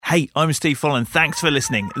Hey, I'm Steve Follen. Thanks for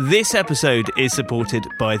listening. This episode is supported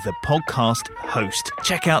by The Podcast Host.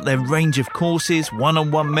 Check out their range of courses,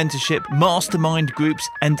 one-on-one mentorship, mastermind groups,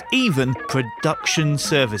 and even production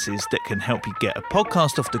services that can help you get a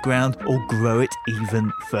podcast off the ground or grow it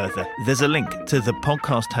even further. There's a link to The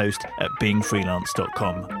Podcast Host at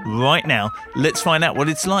beingfreelance.com. Right now, let's find out what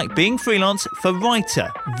it's like being freelance for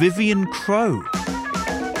writer Vivian Crowe.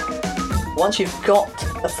 Once you've got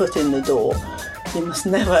a foot in the door, you must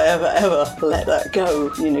never, ever, ever let that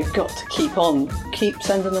go. You've got to keep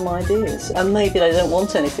sending them ideas. And maybe they don't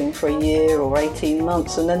want anything for a year or 18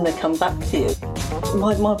 months, and then they come back to you.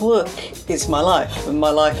 My work is my life, and my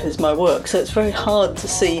life is my work. So it's very hard to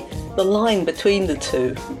see the line between the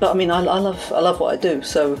two. But I mean, I love what I do,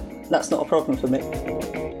 so that's not a problem for me.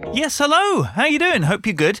 Yes, hello. How you doing? Hope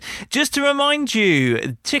you're good. Just to remind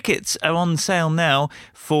you, tickets are on sale now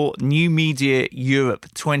for New Media Europe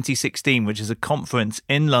 2016, which is a conference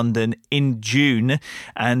in London in June.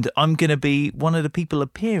 And I'm going to be one of the people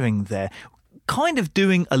appearing there, kind of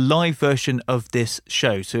doing a live version of this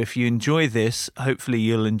show. So if you enjoy this, hopefully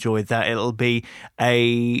you'll enjoy that. It'll be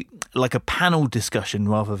like a panel discussion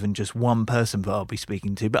rather than just one person that I'll be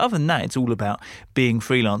speaking to. But other than that, it's all about being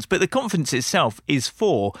freelance. But the conference itself is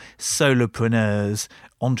for solopreneurs,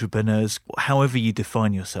 entrepreneurs, however you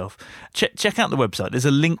define yourself. Check out the website. There's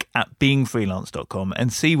a link at beingfreelance.com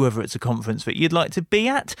and see whether it's a conference that you'd like to be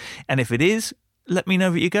at. And if it is, let me know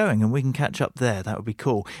that you're going and we can catch up there. That would be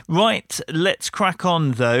cool. Right, let's crack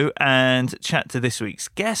on though and chat to this week's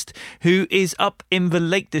guest, who is up in the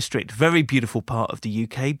Lake District, very beautiful part of the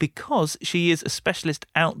UK, because she is a specialist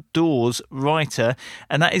outdoors writer,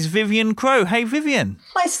 and that is Vivian Crowe. Hey, Vivian.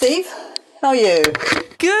 Hi, Steve. How are you?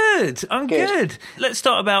 Good. I'm good. Let's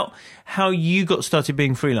start about how you got started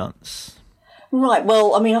being freelance. Right,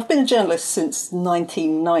 well, I mean, I've been a journalist since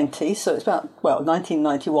 1990, so it's about,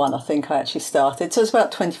 1991 I think I actually started, so it's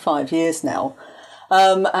about 25 years now.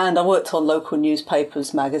 And I worked on local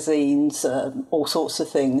newspapers, magazines, all sorts of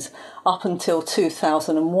things, up until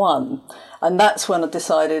 2001. And that's when I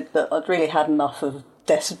decided that I'd really had enough of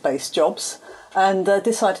desk-based jobs and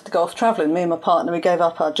decided to go off travelling. Me and my partner, we gave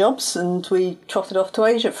up our jobs and we trotted off to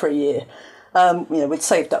Asia for a year. We'd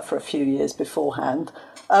saved up for a few years beforehand.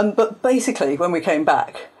 But basically, when we came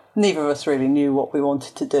back, neither of us really knew what we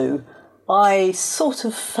wanted to do. I sort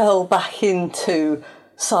of fell back into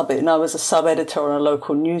subbing. I was a sub-editor on a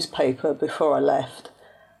local newspaper before I left.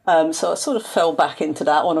 So I sort of fell back into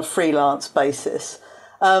that on a freelance basis.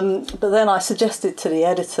 But then I suggested to the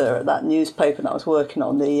editor at that newspaper that I was working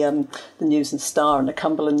on, the News and Star and the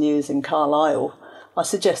Cumberland News in Carlisle, I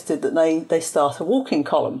suggested that they start a walking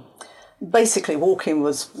column. Basically, walking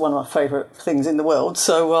was one of my favourite things in the world,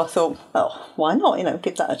 so I thought, why not,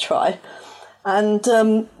 give that a try.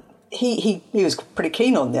 And he was pretty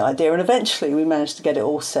keen on the idea, and eventually we managed to get it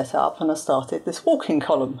all set up, and I started this walking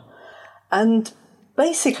column. And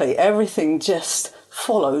basically, everything just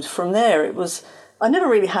followed from there. I never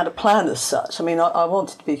really had a plan as such. I mean, I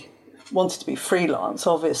wanted to be freelance,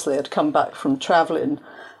 obviously. I'd come back from travelling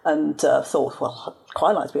and thought, well, I'd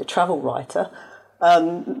quite like to be a travel writer.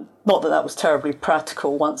 Not that was terribly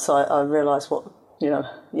practical once I realised what,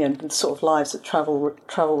 the sort of lives that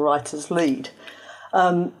travel writers lead.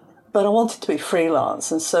 But I wanted to be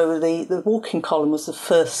freelance, and so the walking column was the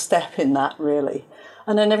first step in that, really.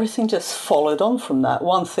 And then everything just followed on from that,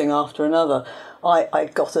 one thing after another.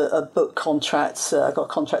 I got a book contract, I got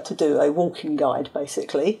a contract to do a walking guide,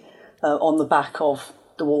 basically, on the back of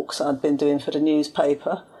the walks I'd been doing for the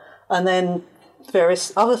newspaper. And then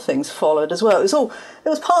various other things followed as well. It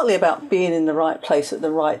was partly about being in the right place at the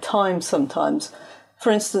right time sometimes.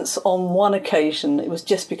 For instance, on one occasion, it was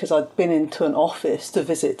just because I'd been into an office to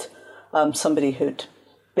visit somebody who'd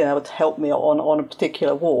been able to help me on a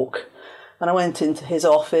particular walk. And I went into his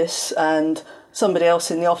office and somebody else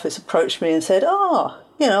in the office approached me and said,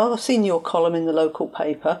 I've seen your column in the local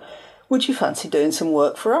paper. Would you fancy doing some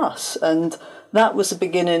work for us? And that was the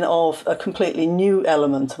beginning of a completely new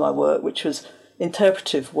element of my work, which was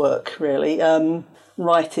interpretive work, really,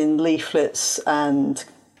 writing leaflets and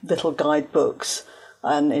little guidebooks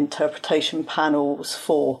and interpretation panels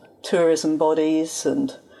for tourism bodies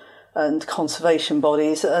and conservation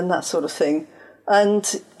bodies and that sort of thing.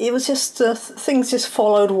 And it was just, things just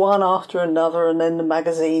followed one after another, and then the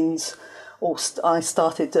magazines, I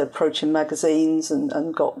started approaching magazines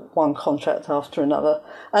and got one contract after another.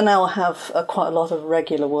 And now I have quite a lot of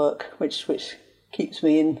regular work, which keeps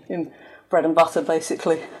me in bread and butter,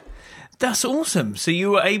 basically. That's awesome. So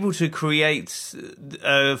you were able to create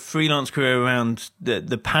a freelance career around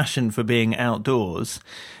the passion for being outdoors.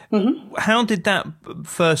 Mm-hmm. How did that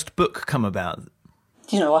first book come about?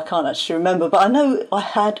 I can't actually remember, but I know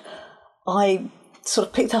I sort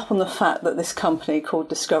of picked up on the fact that this company called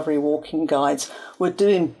Discovery Walking Guides were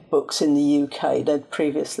doing books in the UK. They'd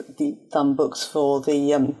previously done books for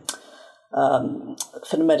the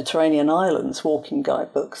Mediterranean islands, walking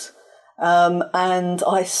guide books. And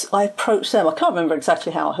I approached them. I can't remember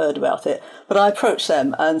exactly how I heard about it, but I approached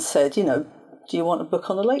them and said, do you want a book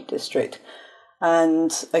on the Lake District?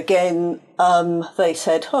 And again, they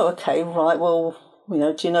said, oh, okay, right, well,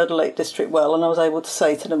 do you know the Lake District well? And I was able to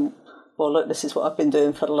say to them, well, look, this is what I've been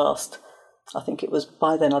doing for the last, I think it was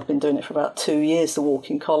by then I'd been doing it for about 2 years, the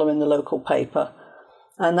walking column in the local paper.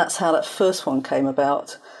 And that's how that first one came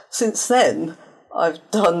about. Since then, I've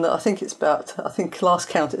done, I think last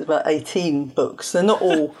count it's about 18 books. They're not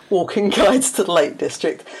all walking guides to the Lake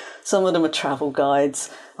District. Some of them are travel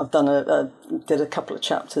guides. I've done did a couple of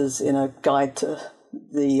chapters in a guide to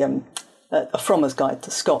a Frommer's Guide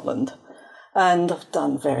to Scotland. And I've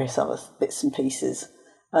done various other bits and pieces.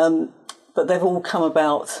 But they've all come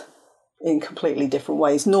about in completely different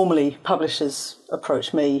ways. Normally, publishers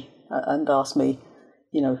approach me and ask me,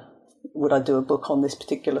 would I do a book on this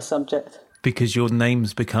particular subject? Because your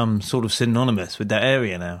name's become sort of synonymous with that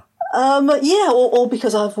area now. Or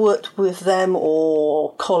because I've worked with them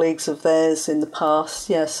or colleagues of theirs in the past.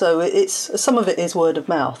 Yeah, so it's some of it is word of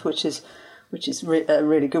mouth, which is a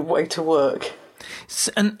really good way to work.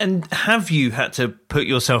 And have you had to put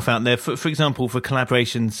yourself out there, for example, for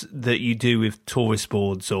collaborations that you do with tourist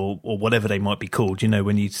boards or whatever they might be called,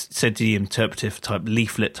 when you said the interpretive type,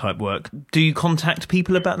 leaflet type work, do you contact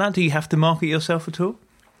people about that? Do you have to market yourself at all?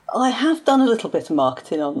 I have done a little bit of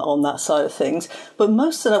marketing on that side of things, but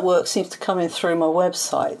most of that work seems to come in through my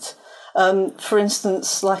website. For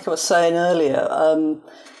instance, like I was saying earlier,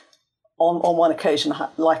 on one occasion,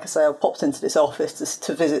 like I say, I popped into this office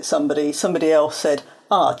to visit somebody. Somebody else said,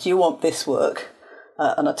 do you want this work?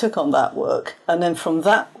 And I took on that work. And then from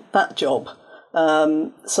that job,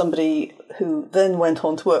 somebody who then went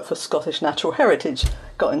on to work for Scottish Natural Heritage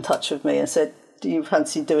got in touch with me and said, do you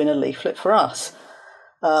fancy doing a leaflet for us?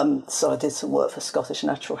 So I did some work for Scottish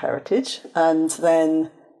Natural Heritage. And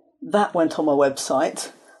then that went on my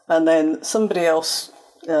website. And then somebody else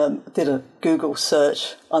did a Google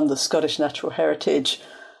search under Scottish Natural Heritage,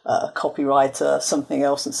 copywriter, something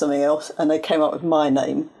else, and they came up with my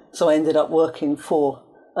name. So I ended up working for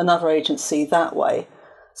another agency that way.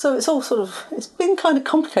 So it's all it's been kind of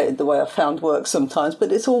complicated the way I've found work sometimes,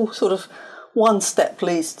 but it's all sort of one step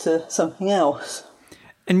leads to something else.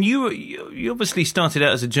 And you obviously started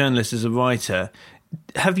out as a journalist, as a writer.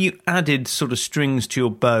 Have you added sort of strings to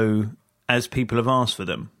your bow as people have asked for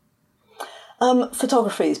them?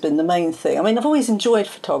 Photography has been the main thing. I mean, I've always enjoyed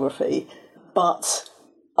photography, but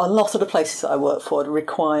a lot of the places that I work for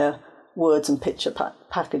require words and picture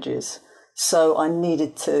packages. So I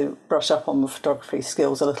needed to brush up on my photography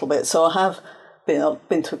skills a little bit. So I have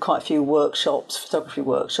been to quite a few photography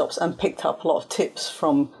workshops, and picked up a lot of tips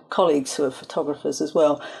from colleagues who are photographers as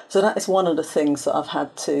well. So that is one of the things that I've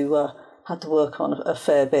had to work on a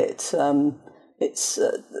fair bit. It's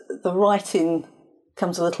the writing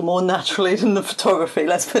comes a little more naturally than the photography,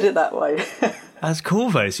 let's put it that way. That's cool,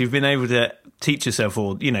 though. So you've been able to teach yourself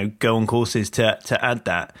or, go on courses to add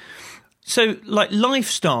that. So, like,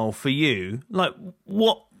 lifestyle for you, like,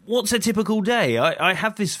 what's a typical day? I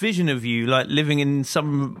have this vision of you, like, living in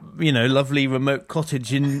some, lovely remote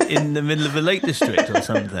cottage in the middle of a Lake District or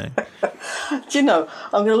something. Do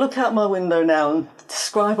I'm going to look out my window now and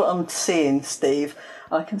describe what I'm seeing, Steve.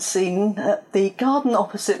 I can see the garden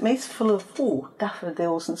opposite me is full of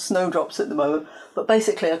daffodils and snowdrops at the moment. But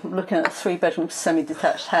basically, I'm looking at a 3-bedroom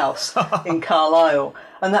semi-detached house in Carlisle,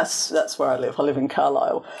 and that's where I live. I live in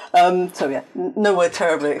Carlisle. So yeah, nowhere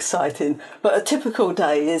terribly exciting. But a typical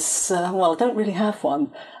day is I don't really have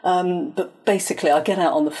one. But basically, I get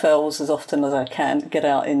out on the fells as often as I can. Get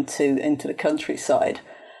out into the countryside.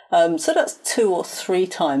 So that's 2 or 3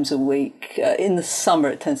 times a week. In the summer,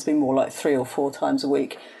 it tends to be more like 3 or 4 times a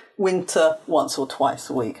week. Winter, once or twice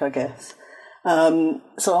a week, I guess. So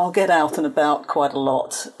I'll get out and about quite a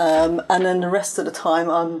lot. And then the rest of the time,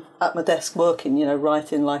 I'm at my desk working,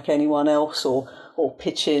 writing like anyone else or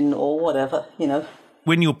pitching or whatever,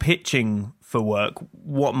 When you're pitching for work,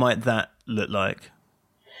 what might that look like?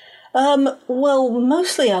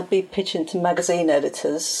 Mostly I'd be pitching to magazine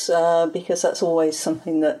editors because that's always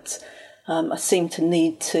something that I seem to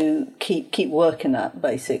need to keep working at,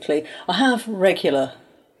 basically. I have regular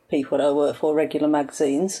people that I work for, regular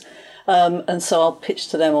magazines, and so I'll pitch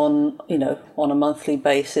to them on a monthly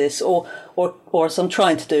basis or as I'm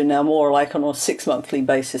trying to do now, more like on a 6-monthly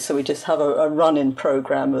basis, so we just have a run-in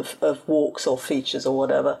programme of walks or features or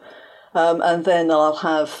whatever. And then I'll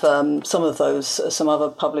have some other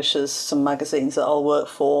publishers, some magazines that I'll work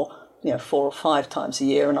for, 4 or 5 times a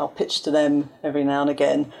year, and I'll pitch to them every now and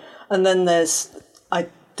again. And then I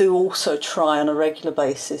do also try on a regular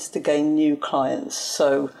basis to gain new clients.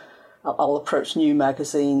 So I'll approach new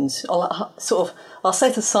magazines. I'll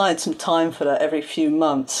set aside some time for that every few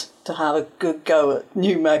months to have a good go at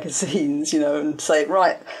new magazines, and say,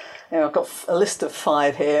 right, I've got a list of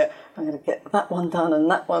 5 here. I'm going to get that one done and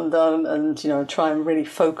that one done, and try and really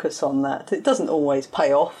focus on that. It doesn't always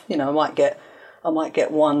pay off. I might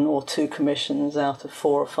get 1 or 2 commissions out of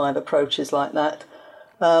 4 or 5 approaches like that.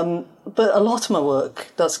 But a lot of my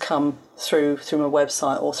work does come through my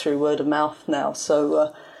website or through word of mouth now.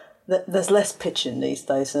 So there's less pitching these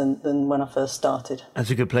days than when I first started. That's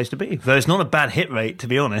a good place to be. Though it's not a bad hit rate, to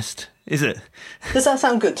be honest, is it? Does that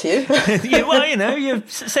sound good to you? Yeah, well, you're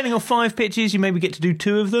sending off 5 pitches, you maybe get to do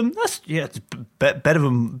 2 of them. It's better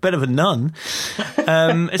than none.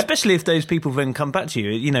 Especially if those people then come back to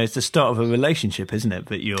you. It's the start of a relationship, isn't it?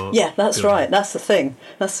 Yeah, that's right. That's the thing.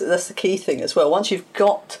 That's the key thing as well. Once you've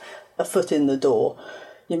got a foot in the door,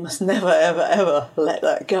 you must never, ever, ever let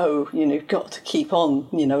that go. You've got to keep on.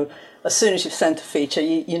 As soon as you've sent a feature,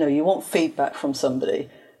 you want feedback from somebody,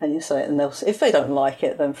 and you say it, and if they don't like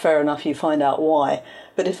it, then fair enough, you find out why.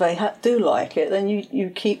 But if they do like it, then you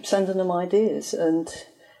keep sending them ideas, and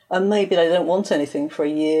maybe they don't want anything for a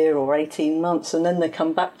year or 18 months, and then they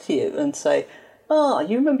come back to you and say,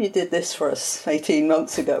 you remember you did this for us 18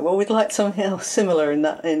 months ago? Well, we'd like something else similar in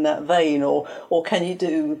that vein, or can you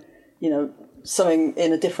do, something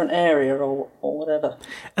in a different area or whatever.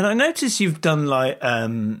 And I noticed you've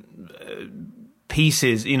done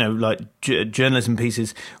pieces, journalism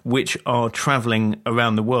pieces, which are travelling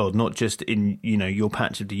around the world, not just in, your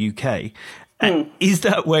patch of the UK. And is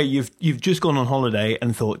that where you've just gone on holiday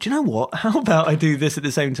and thought, do you know what? How about I do this at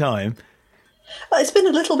the same time? Well, it's been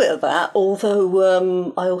a little bit of that,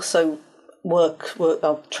 although I also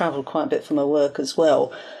I've travelled quite a bit for my work as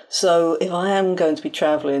well. So if I am going to be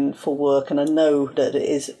travelling for work and I know that it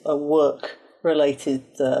is a work-related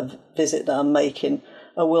visit that I'm making,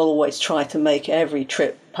 I will always try to make every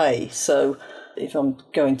trip pay. So if I'm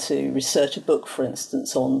going to research a book, for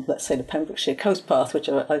instance, on, let's say, the Pembrokeshire Coast Path, which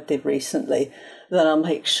I did recently, then I'll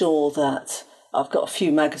make sure that I've got a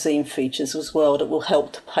few magazine features as well that will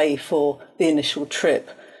help to pay for the initial trip,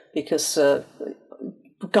 because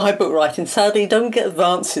guidebook writing, sadly, you don't get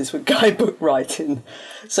advances with guidebook writing,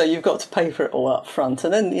 so you've got to pay for it all up front,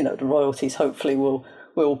 and then the royalties hopefully will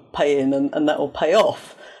pay in, and that will pay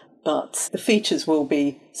off. But the features will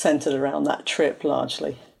be centred around that trip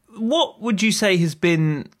largely. What would you say has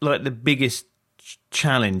been like the biggest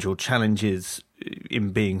challenge or challenges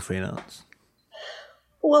in being freelance?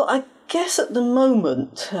 Well, I guess at the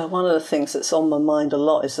moment, one of the things that's on my mind a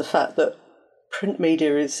lot is the fact that print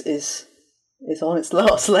media is on its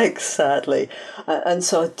last legs, sadly, and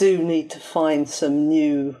so I do need to find some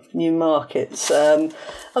new markets. At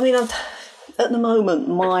the moment,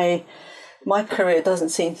 my career doesn't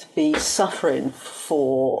seem to be suffering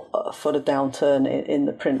for the downturn in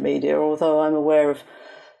the print media, although I'm aware of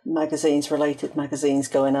related magazines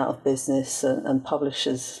going out of business and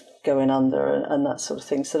publishers going under and that sort of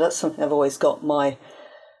thing. So that's something I've always got my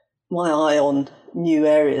eye on, new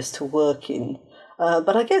areas to work in.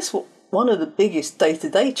 But I guess one of the biggest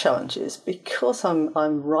day-to-day challenges, because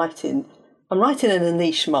I'm writing in a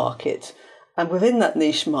niche market, and within that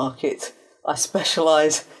niche market, I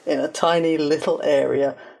specialise in a tiny little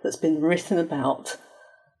area that's been written about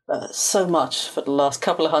so much for the last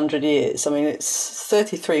couple of 100 years. It's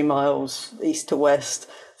 33 miles east to west,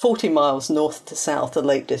 40 miles north to south, the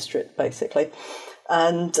Lake District, basically.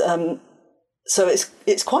 And so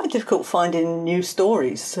it's quite difficult finding new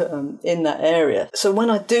stories in that area. So when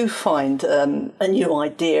I do find a new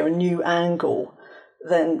idea, a new angle,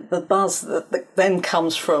 then the buzz that then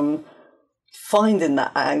comes from finding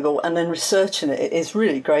that angle and then researching it is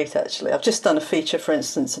really great, actually. I've just done a feature, for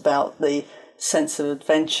instance, about the sense of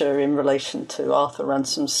adventure in relation to Arthur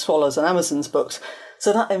Ransom's Swallows and Amazons books.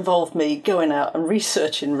 So that involved me going out and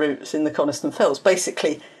researching routes in the Coniston Fells,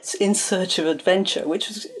 basically in search of adventure, which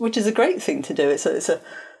is a great thing to do. It's a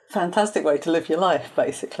fantastic way to live your life,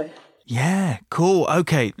 basically. Yeah, cool.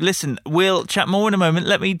 Okay, listen, we'll chat more in a moment.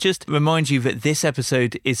 Let me just remind you that this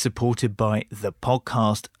episode is supported by the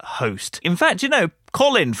podcast host. In fact,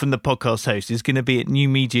 Colin from the Podcast Host is going to be at New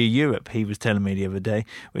Media Europe, he was telling me the other day,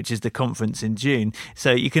 which is the conference in June.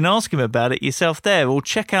 So you can ask him about it yourself there, or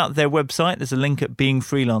check out their website. There's a link at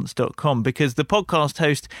beingfreelance.com, because the Podcast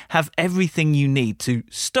Host have everything you need to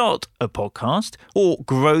start a podcast or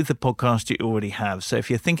grow the podcast you already have. So if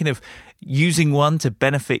you're thinking of using one to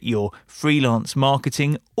benefit your freelance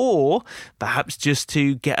marketing, or perhaps just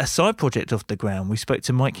to get a side project off the ground. We spoke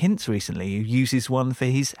to Mike Hintz recently, who uses one for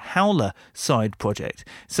his Howler side project.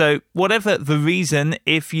 So whatever the reason,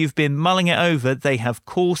 if you've been mulling it over, they have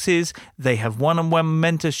courses, they have one-on-one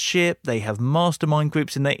mentorship, they have mastermind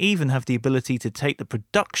groups, and they even have the ability to take the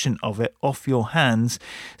production of it off your hands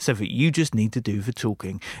so that you just need to do the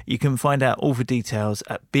talking. You can find out all the details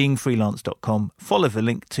at beingfreelance.com. Follow the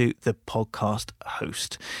link to the Podcast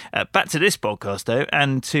Host. Back to this podcast, though,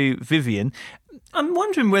 and to Vivian. I'm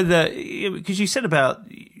wondering whether, because you said about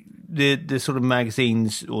the sort of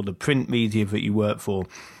magazines or the print media that you work for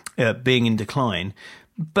being in decline,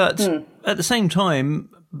 but at the same time,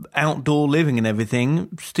 outdoor living and everything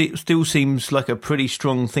still seems like a pretty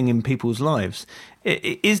strong thing in people's lives.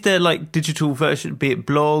 Is there like digital version, be it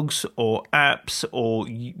blogs or apps or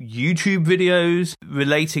YouTube videos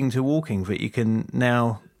relating to walking that you can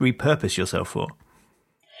now repurpose yourself for?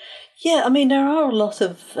 Yeah, I mean there are a lot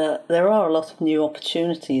of new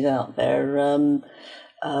opportunities out there.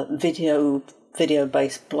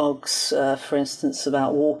 Video-based blogs, for instance,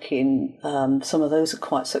 about walking. Some of those are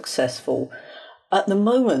quite successful. At the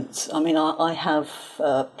moment, I mean, I have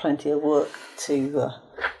plenty of work to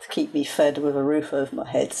keep me fed with a roof over my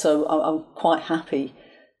head, so I'm quite happy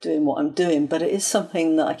doing what I'm doing, but it is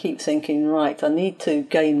something that I keep thinking, right, I need to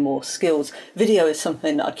gain more skills. Video is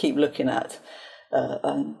something that I keep looking at,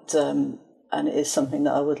 and it is something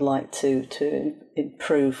that I would like to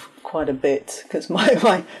improve quite a bit, because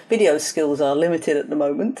my video skills are limited at the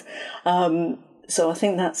moment. So I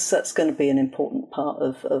think that's going to be an important part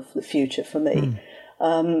of the future for me.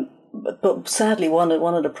 But sadly, one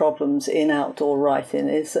of the problems in outdoor writing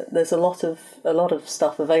is that there's a lot of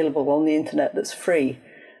stuff available on the internet that's free,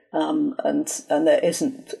 and there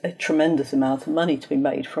isn't a tremendous amount of money to be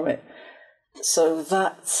made from it. So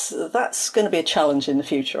that's going to be a challenge in the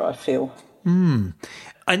future, I feel.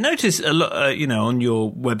 I noticed a lot, on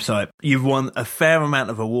your website, you've won a fair amount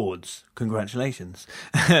of awards. Congratulations.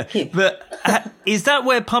 But is that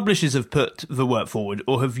where publishers have put the work forward,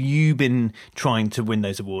 or have you been trying to win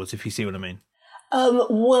those awards, if you see what I mean?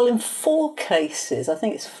 Well, in 4 cases, I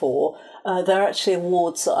think it's 4, they're actually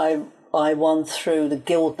awards that I won through the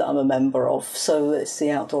guild that I'm a member of. So it's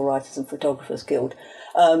the Outdoor Writers and Photographers Guild.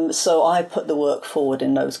 So I put the work forward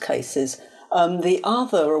in those cases. The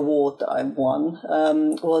other award that I won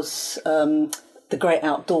was the Great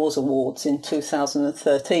Outdoors Awards in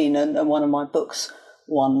 2013, and one of my books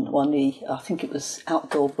won the, I think it was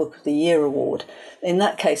Outdoor Book of the Year award. In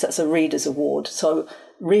that case, that's a readers' award. So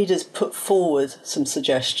readers put forward some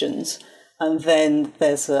suggestions, and then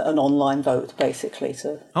there's an online vote, basically.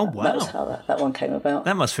 So that was how that one came about.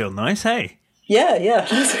 That must feel nice, hey? Yeah,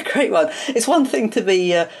 that's a great one. It's one thing to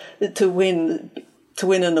be to win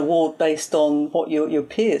an award based on what your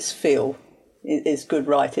peers feel is good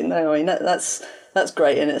writing. I mean, that's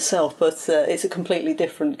great in itself, but it's a completely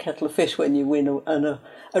different kettle of fish when you win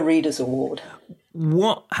a reader's award.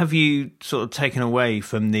 What have you sort of taken away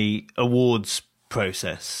from the awards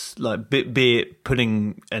process, like be it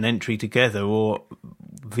putting an entry together or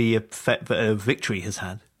the effect that a victory has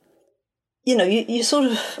had? You sort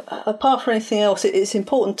of, apart from anything else, it's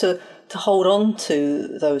important to hold on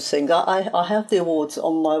to those things. I have the awards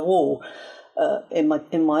on my wall in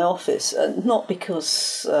my office, not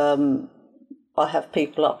because I have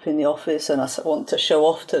people up in the office and I want to show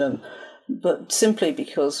off to them, but simply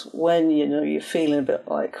because when you're feeling a bit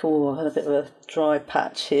like, I've had a bit of a dry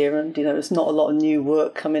patch here, and there's not a lot of new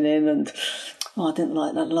work coming in, and I didn't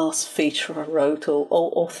like that last feature I wrote,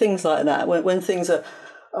 or things like that. When things are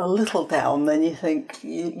a little down, then you think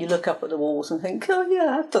you look up at the walls and think, oh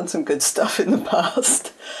yeah, I've done some good stuff in the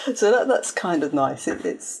past. So that's kind of nice.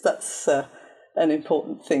 That's an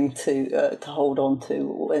important thing to hold on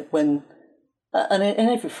to when and in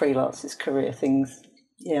every freelancer's career, things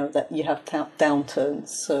that you have downturns.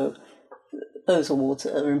 So those awards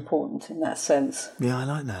are important in that sense. Yeah, I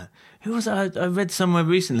like that. Who was I read somewhere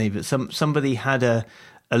recently that somebody had a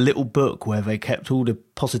little book where they kept all the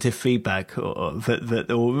positive feedback, or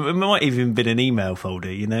it might even been an email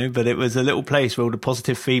folder, but it was a little place where all the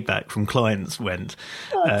positive feedback from clients went.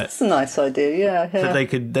 Oh, that's a nice idea, yeah. That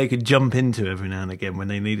they could jump into every now and again when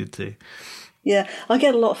they needed to. Yeah, I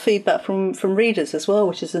get a lot of feedback from readers as well,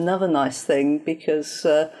 which is another nice thing, because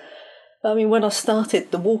I mean, when I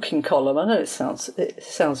started the walking column, I know it sounds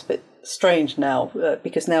a bit strange now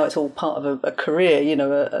because now it's all part of a career,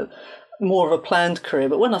 more of a planned career.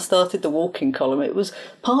 But when I started the walking column, it was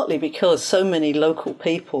partly because so many local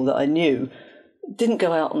people that I knew didn't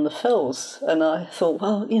go out on the fells. And I thought,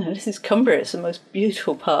 well, this is Cumbria. It's the most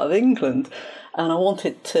beautiful part of England. And I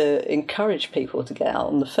wanted to encourage people to get out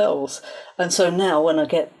on the fells. And so now when I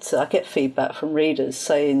get feedback from readers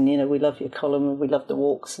saying, we love your column and we love the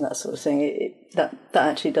walks and that sort of thing, that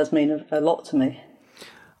actually does mean a lot to me.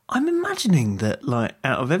 I'm imagining that, like,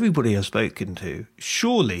 out of everybody I've spoken to,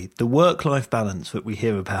 surely the work-life balance that we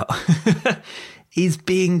hear about is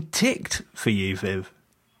being ticked for you, Viv.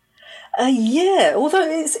 Yeah, although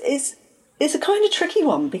it's a kind of tricky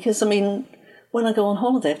one because, I mean, when I go on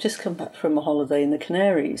holiday, I've just come back from a holiday in the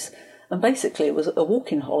Canaries, and basically it was a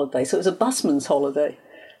walking holiday, so it was a busman's holiday,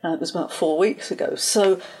 and it was about 4 weeks ago.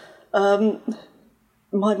 So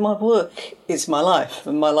my work is my life,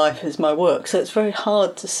 and my life is my work, so it's very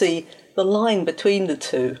hard to see the line between the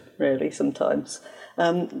two, really, sometimes.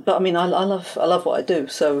 But I mean, I love what I do,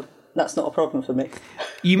 so that's not a problem for me.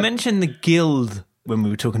 You mentioned the Guild when we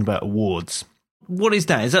were talking about awards. What is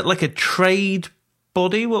that? Is that like a trade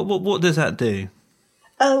body? What does that do?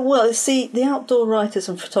 Well, it's the Outdoor Writers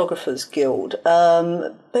and Photographers Guild.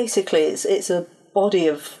 Basically, it's a body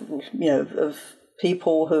of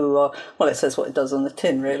people who are, well, it says what it does on the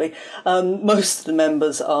tin, really. Most of the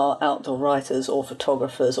members are outdoor writers or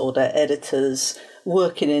photographers or they're editors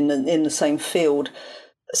working in the same field.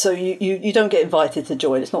 So you don't get invited to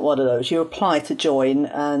join. It's not one of those. You apply to join,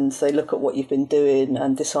 and they look at what you've been doing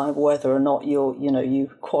and decide whether or not you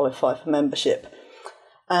qualify for membership.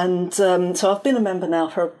 And so I've been a member now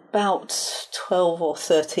for about 12 or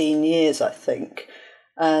 13 years, I think.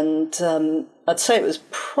 And I'd say it was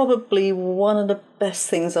probably one of the best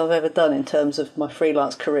things I've ever done in terms of my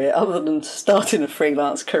freelance career, other than starting a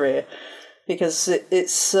freelance career. Because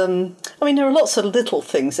it's, I mean, there are lots of little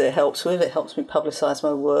things that it helps with. It helps me publicise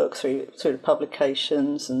my work through the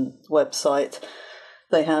publications and website.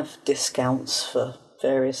 They have discounts for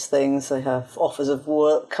various things. They have offers of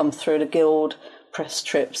work come through the Guild, press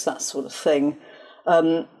trips, that sort of thing.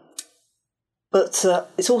 But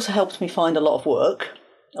it's also helped me find a lot of work,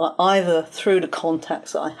 either through the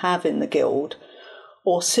contacts that I have in the Guild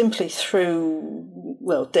or simply through,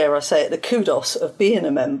 well, dare I say it, the kudos of being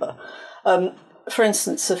a member. For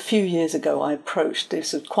instance, a few years ago,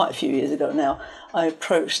 this was quite a few years ago now, I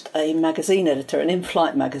approached a magazine editor, an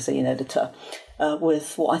in-flight magazine editor,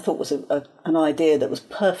 with what I thought was an idea that was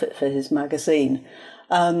perfect for his magazine.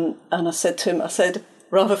 And I said to him,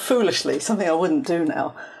 rather foolishly, something I wouldn't do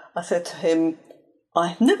now, I said to him,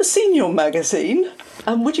 I've never seen your magazine,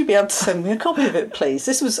 and would you be able to send me a copy of it, please?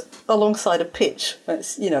 This was alongside a pitch.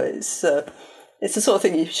 It's the sort of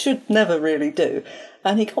thing you should never really do.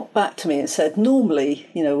 And he got back to me and said, normally,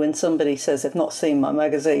 when somebody says they've not seen my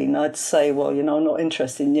magazine, I'd say, well, I'm not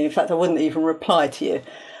interested in you. In fact, I wouldn't even reply to you.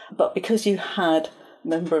 But because you had a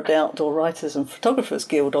member of the Outdoor Writers and Photographers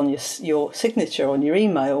Guild on your signature on your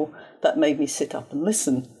email, that made me sit up and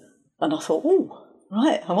listen. And I thought, oh,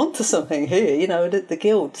 right, I'm onto something here. The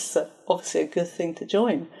Guild's obviously a good thing to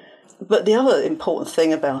join. But the other important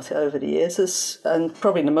thing about it over the years and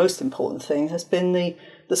probably the most important thing, has been the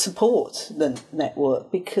support, the network,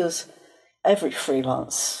 because every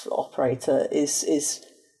freelance operator is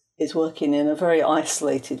working in a very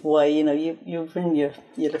isolated way. You're in your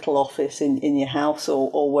little office in your house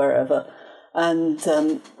or wherever, and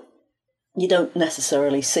you don't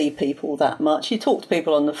necessarily see people that much. You talk to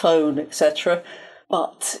people on the phone, etc.,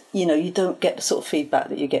 but you don't get the sort of feedback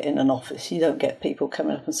that you get in an office. You don't get people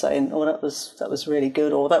coming up and saying, "Oh, that was really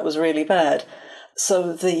good," or "That was really bad."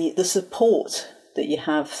 So the support that you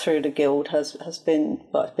have through the Guild has been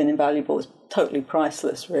invaluable. It's totally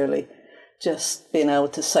priceless, really. Just being able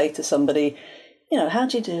to say to somebody, how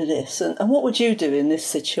do you do this? And what would you do in this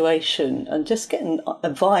situation? And just getting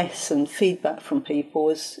advice and feedback from people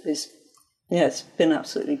is it's been an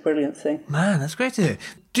absolutely brilliant thing. Man, that's great to hear.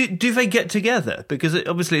 Do they get together? Because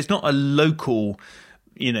obviously it's not a local,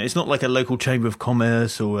 it's not like a local chamber of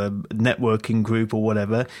commerce or a networking group or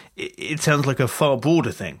whatever. It sounds like a far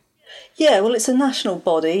broader thing. Yeah, well, it's a national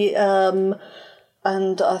body, and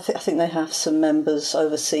I think they have some members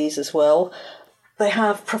overseas as well. They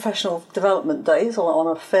have professional development days on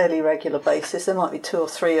a fairly regular basis. There might be 2 or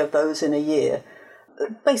 3 of those in a year.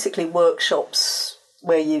 Basically workshops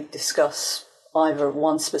where you discuss either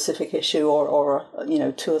one specific issue or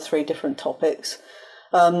 2 or 3 different topics.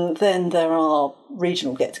 Then there are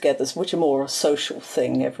regional get-togethers, which are more a social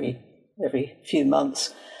thing every few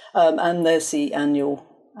months. And there's the annual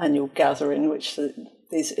gathering, which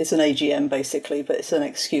it's an AGM basically, but it's an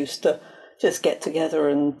excuse to just get together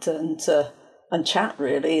and chat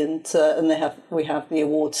really, and we have the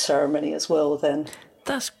awards ceremony as well. Then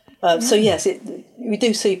so yes, we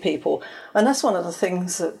do see people, and that's one of the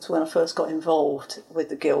things that when I first got involved with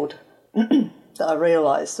the Guild that I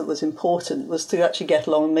realised that was important was to actually get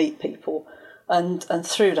along and meet people, and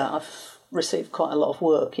through that I've received quite a lot of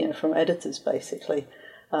work, from editors basically,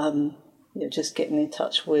 just getting in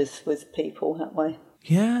touch with people that way.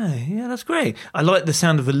 Yeah, that's great. I like the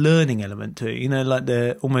sound of a learning element too, like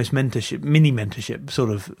the almost mentorship, mini mentorship sort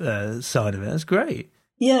of side of it. That's great.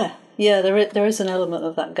 Yeah, there is an element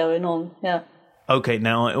of that going on, yeah. Okay,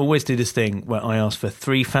 now I always do this thing where I ask for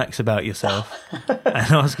 3 facts about yourself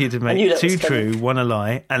and ask you to make 2 true, 1 a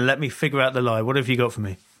lie, and let me figure out the lie. What have you got for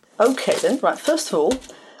me? Okay then, right, first of all,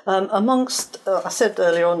 amongst, I said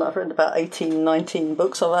earlier on that I've written about 18, 19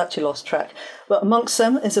 books, I've actually lost track, but amongst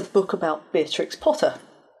them is a book about Beatrix Potter.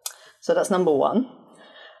 So that's number 1.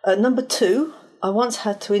 Number 2, I once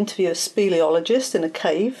had to interview a speleologist in a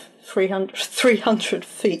cave 300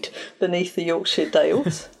 feet beneath the Yorkshire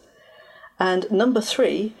Dales. And number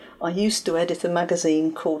 3, I used to edit a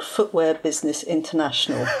magazine called Footwear Business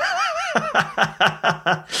International.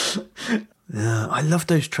 Yeah, I love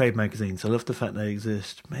those trade magazines. I love the fact they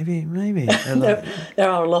exist. Maybe. There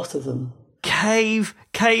are a lot of them. Cave.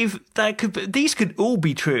 These could all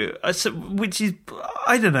be true. Which is,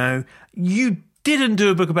 I don't know. You didn't do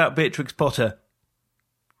a book about Beatrix Potter.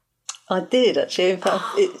 I did, actually. In fact,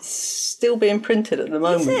 it's still being printed at the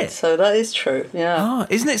moment. Is it? So that is true, yeah.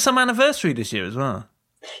 Isn't it some anniversary this year as well?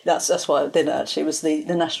 That's why I did it, actually. It was the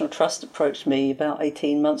National Trust approached me about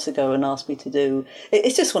 18 months ago and asked me to do...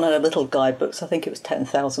 It's just one of their little guidebooks. I think it was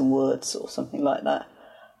 10,000 words or something like that.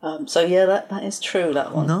 So, yeah, that is true,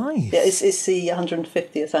 that one. Nice. Yeah, it's the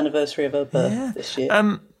 150th anniversary of her birth this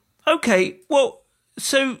year. Okay, well,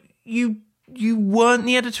 so you weren't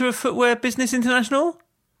the editor of Footwear Business International?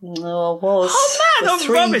 No, I was. Oh, man,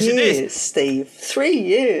 I'm rubbish at this. 3 years, Steve. 3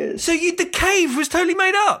 years. So the cave was totally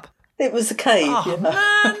made up? It was the cave,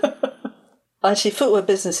 man. Actually, Footwear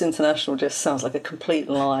Business International just sounds like a complete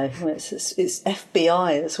lie. It's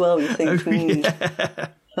FBI as well. You think,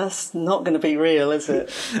 that's not going to be real, is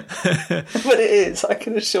it? But it is, I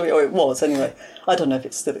can assure you. It was, anyway. I don't know if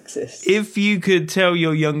it still exists. If you could tell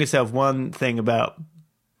your younger self one thing about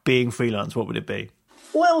being freelance, what would it be?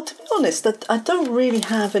 Well, to be honest, I don't really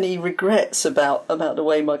have any regrets about the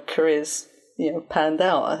way my career's panned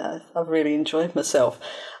out. I've really enjoyed myself.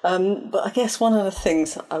 But I guess one of the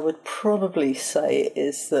things I would probably say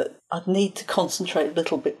is that I'd need to concentrate a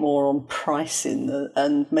little bit more on pricing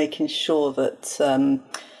and making sure that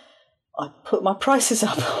I put my prices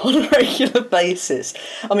up on a regular basis.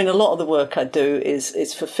 I mean, a lot of the work I do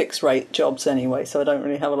is for fixed rate jobs anyway, so I don't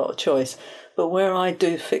really have a lot of choice. But where I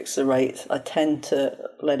do fix the rate, I tend to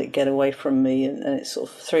let it get away from me, and it's sort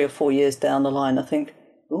of 3 or 4 years down the line, I think,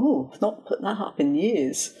 ooh, I've not put that up in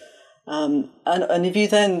years. And if you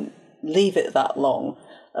then leave it that long,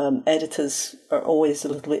 editors are always a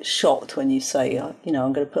little bit shocked when you say, I'm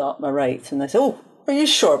going to put up my rate, and they say, oh, are you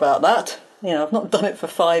sure about that? I've not done it for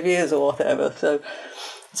 5 years or whatever,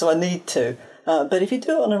 so I need to. But if you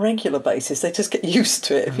do it on a regular basis, they just get used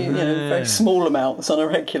to it. If you very small amounts on a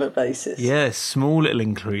regular basis. Yeah, small little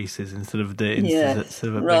increases instead of a big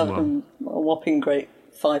one. Rather than a whopping great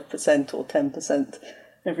 5% or 10%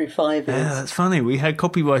 every 5 years. Yeah, that's funny. We had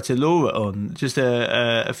copywriter Laura on just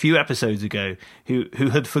a few episodes ago who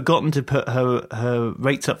had forgotten to put her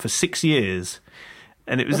rates up for 6 years,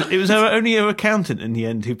 and it was only her accountant in the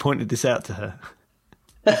end who pointed this out to her.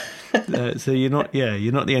 So you're not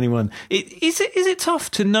the only one. Is it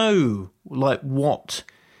tough to know what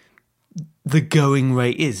the going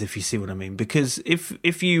rate is, if you see what I mean? Because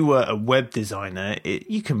if you were a web designer,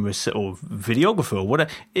 you can or videographer or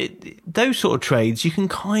whatever, those sort of trades, you can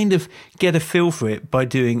kind of get a feel for it by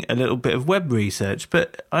doing a little bit of web research.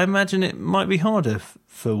 But I imagine it might be harder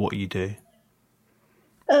for what you do.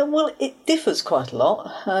 Well, it differs quite a lot.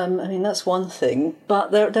 I mean, that's one thing.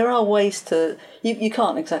 But there are ways to... You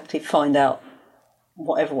can't exactly find out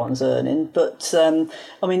what everyone's earning. But, I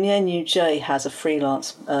mean, the NUJ has a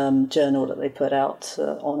freelance journal that they put out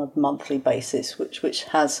on a monthly basis, which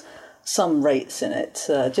has some rates in it.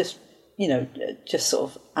 Just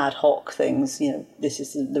sort of ad hoc things. This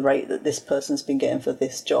is the rate that this person's been getting for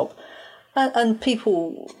this job. And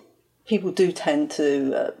people do tend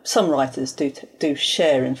to, some writers do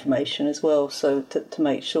share information as well, so to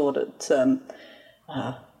make sure that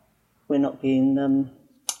we're not being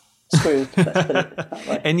screwed. Let's put it that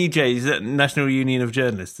way. NUJ, is that National Union of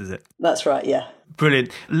Journalists, is it? That's right, yeah.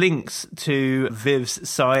 Brilliant. Links to Viv's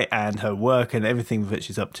site and her work and everything that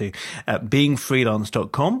she's up to at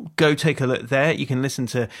beingfreelance.com. Go take a look there. You can listen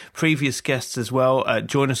to previous guests as well.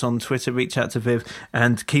 Join us on Twitter, reach out to Viv,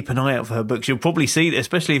 and keep an eye out for her books. You'll probably see,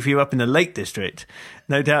 especially if you're up in the Lake District,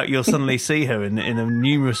 no doubt you'll suddenly see her in a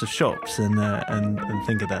numerous of shops and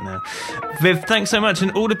think of that now. Viv, thanks so much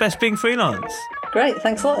and all the best being freelance. Great.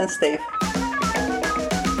 Thanks a lot then, Steve.